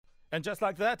And just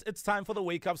like that, it's time for the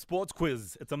Wake Up Sports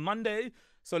Quiz. It's a Monday,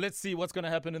 so let's see what's going to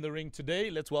happen in the ring today.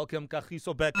 Let's welcome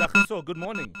Kagiso back. Kagiso, good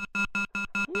morning.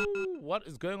 Ooh, what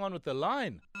is going on with the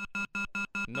line?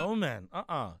 No, man.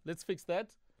 Let's fix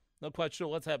that. Not quite sure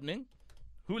what's happening.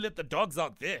 Who let the dogs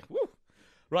out there? Woo.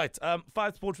 Right,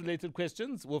 5 sports-related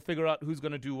questions. We'll figure out who's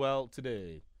going to do well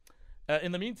today.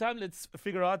 In the meantime, let's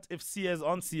figure out if Sia is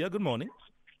on. Sia, good morning.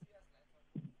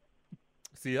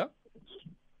 Sia?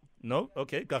 No?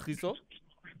 Okay, Kagiso?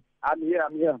 I'm here.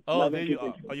 Oh, there you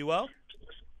are. Are you well?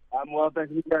 I'm well,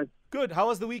 thank you guys. Good. How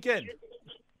was the weekend?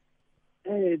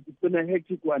 Hey, it's been a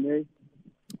hectic one, eh?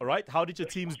 All right. How did your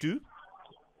teams do?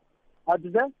 How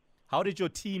did that? How did your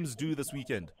teams do this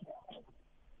weekend?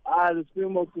 The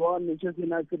Springboks won, Manchester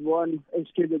United won,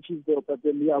 HK the Chiefs though, but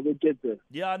then, yeah, we'll get there.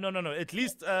 Yeah, no. At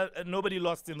least nobody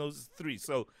lost in those 3,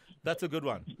 so that's a good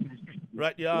one.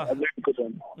 Right, yeah. A very good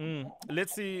one.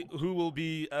 Let's see who will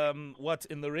be what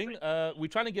in the ring. We're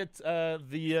trying to get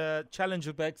the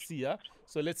challenger back, Sia.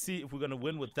 So let's see if we're going to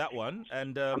win with that one.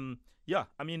 And yeah,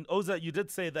 I mean, Oza, you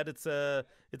did say that it's a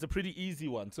pretty easy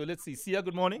one. So let's see. Sia,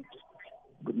 good morning.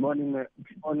 Good morning, Good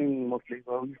morning, Mostly.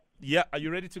 Yeah, are you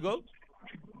ready to go?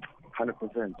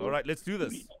 100%. All right, let's do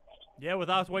this. Yeah,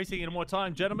 without wasting any more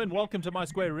time, gentlemen, welcome to my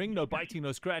square ring. No biting,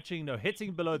 no scratching, no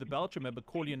hitting below the belt. Remember,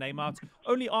 call your name out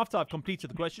only after I've completed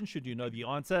the question, should you know the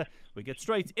answer. We get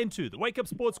straight into the Wake Up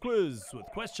Sports Quiz with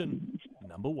question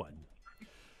number 1.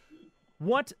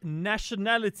 What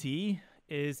nationality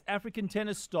is African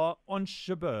tennis star On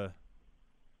Jabeur?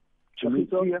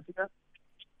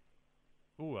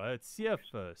 Oh, it's here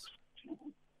first.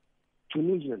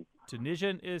 Tunisian.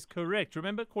 Tunisian is correct.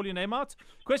 Remember, call your name out.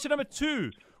 Question number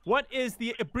 2. What is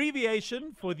the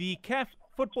abbreviation for the CAF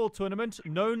football tournament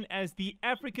known as the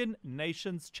African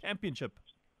Nations Championship?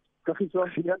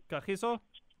 Kagiso?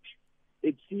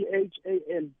 It's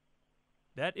CHAN.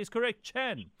 That is correct,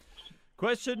 Chan.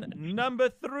 Question number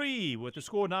 3, with the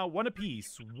score now 1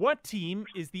 apiece. What team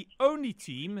is the only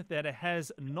team that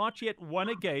has not yet won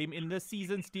a game in this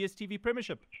season's DStv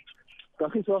Premiership?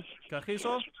 Kagiso?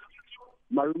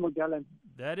 Marumo Gallant.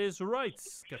 That is right.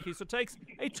 Kagiso takes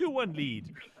a 2-1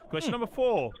 lead. Question number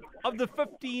 4. Of the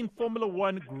 15 Formula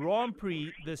 1 Grand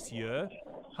Prix this year,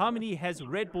 how many has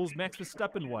Red Bull's Max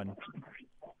Verstappen won?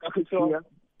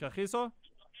 Kagiso?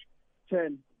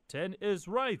 10. 10 is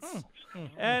right.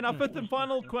 And our 5th and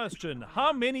final question.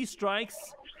 How many strikes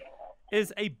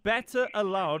is a batter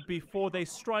allowed before they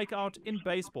strike out in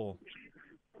baseball?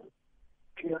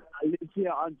 Yeah, let's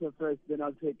hear answer first, then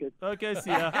I'll take it. Okay,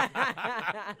 Sia.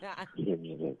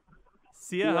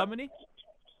 Sia, how many?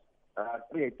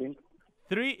 3, I think.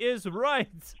 3 is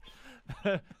right.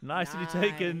 Nicely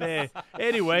taken there.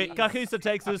 Anyway, Kagiso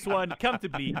takes this one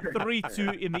comfortably.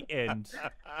 3-2 in the end.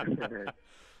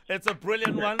 It's a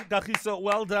brilliant one, Kagiso.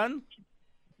 Well done.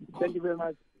 Thank you very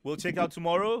much. We'll check out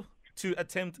tomorrow to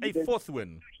attempt a 4th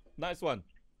win. Nice one.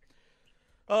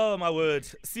 Oh, my word.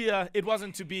 Sia, it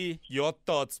wasn't to be. Your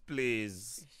thoughts,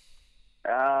 please.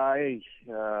 I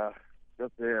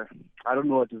don't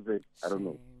know what to say. I don't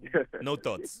know. No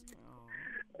thoughts.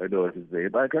 I don't know what to say.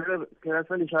 But can I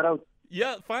send a shout out?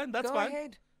 Yeah, fine. That's Go fine.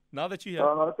 ahead. Now that you're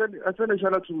here. I send a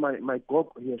shout out to my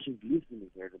gogo here. She's listening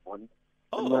here in the morning.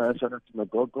 Oh, and, okay. Shout out to my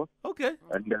gogo. Okay.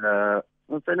 And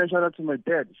I'll send a shout out to my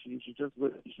dad. She just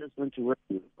went to work.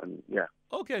 And yeah.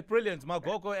 Okay, brilliant.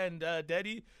 Magogo and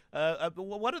Daddy.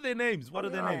 What are their names? What are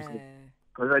their names?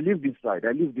 Because I live this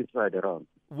side around.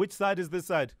 Which side is this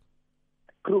side?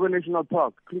 Kruger National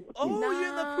Park. Oh, Nice, you're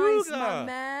in the Kruger. my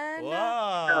man.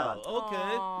 Wow.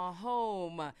 Okay. Oh,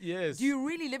 home. Yes. Do you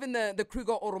really live in the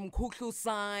Kruger or Mkhuhlu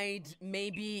side?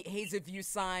 Maybe Hazelview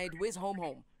side? Where's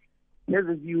home? Here's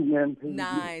a view, man. Here's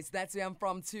Nice. That's where I'm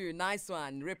from too. Nice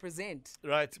one. Represent.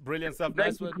 Right. Brilliant stuff.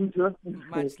 Thank Nice you, one. Kunta.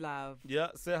 Much love. Yeah.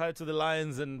 Say hi to the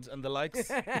lions and the likes.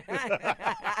 Say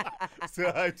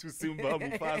hi to Simba,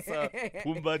 Mufasa,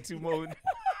 Pumba, Timon,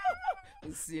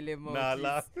 Silly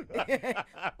Nala,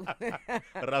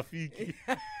 Rafiki.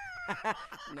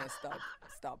 No,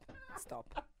 stop.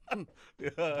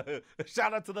 Yeah.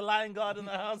 Shout out to the lion guard in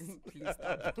the house. Please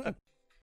stop.